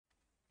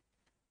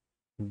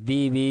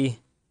BBIG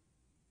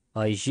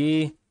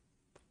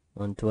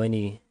on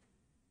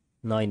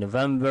 29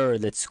 November.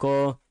 Let's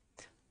go.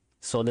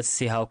 So let's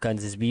see how can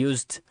this be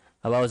used.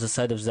 About the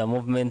side of the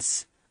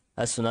movements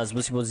as soon as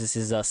possible. This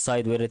is a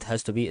side where it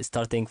has to be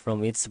starting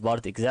from its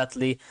part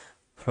exactly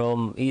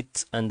from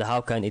it, and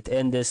how can it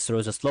end this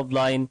through the slope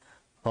line,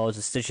 how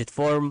the stitched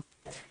form,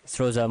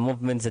 through the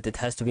movements that it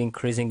has to be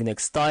increasing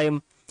next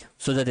time.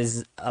 So that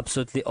is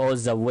absolutely all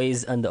the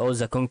ways and all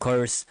the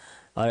concourse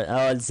are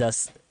all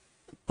the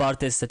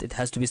parts that it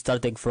has to be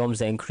starting from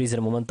the increase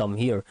in momentum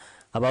here.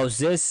 About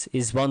this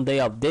is 1 day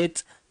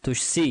update to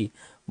see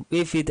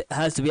if it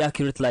has to be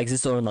accurate like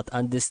this or not,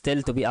 and it's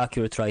still to be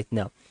accurate right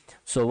now.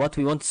 So what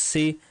we want to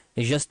see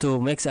is just to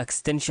make the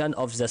extension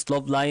of the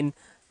slope line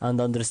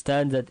and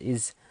understand that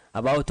is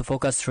about to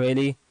focus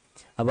really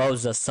about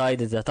the side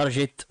the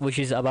target, which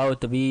is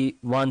about to be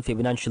 1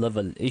 Fibonacci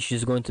level, which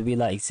is going to be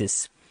like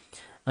this,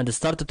 and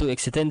start to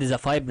extend the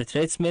 5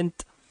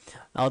 retracement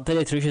until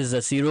it reaches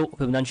the 0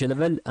 Fibonacci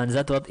level, and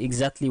that what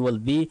exactly will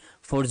be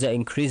for the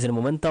increase in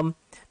momentum,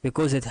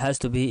 because it has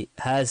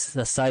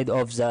the side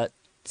of the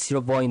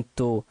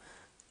 0.2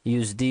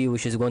 USD,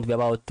 which is going to be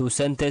about 2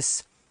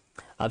 cents.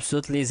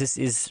 Absolutely, this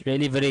is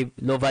really very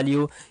low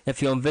value.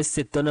 If you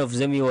invested 10 of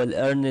them, you will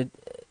earn it.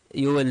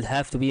 You will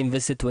have to be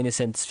invested 20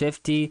 cents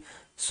 50,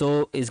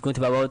 so it's going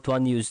to be about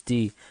 1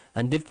 USD.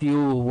 And if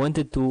you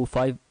wanted to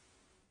 5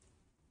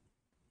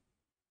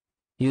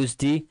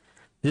 USD,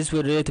 this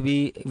will really to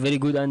be very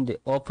good and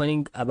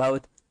opening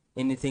about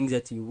anything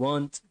that you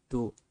want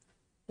to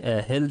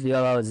help you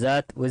about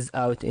that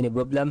without any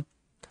problem.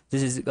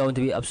 This is going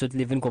to be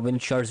absolutely Vinco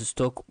Ventures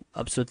stock,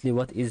 absolutely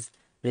what is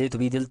ready to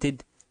be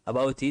tilted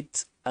about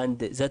it, and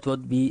that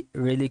would be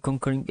really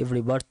conquering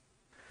every part,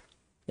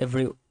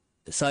 every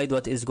side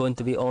what is going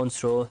to be on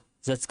through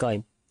that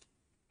kind.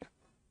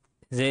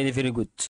 Really very good.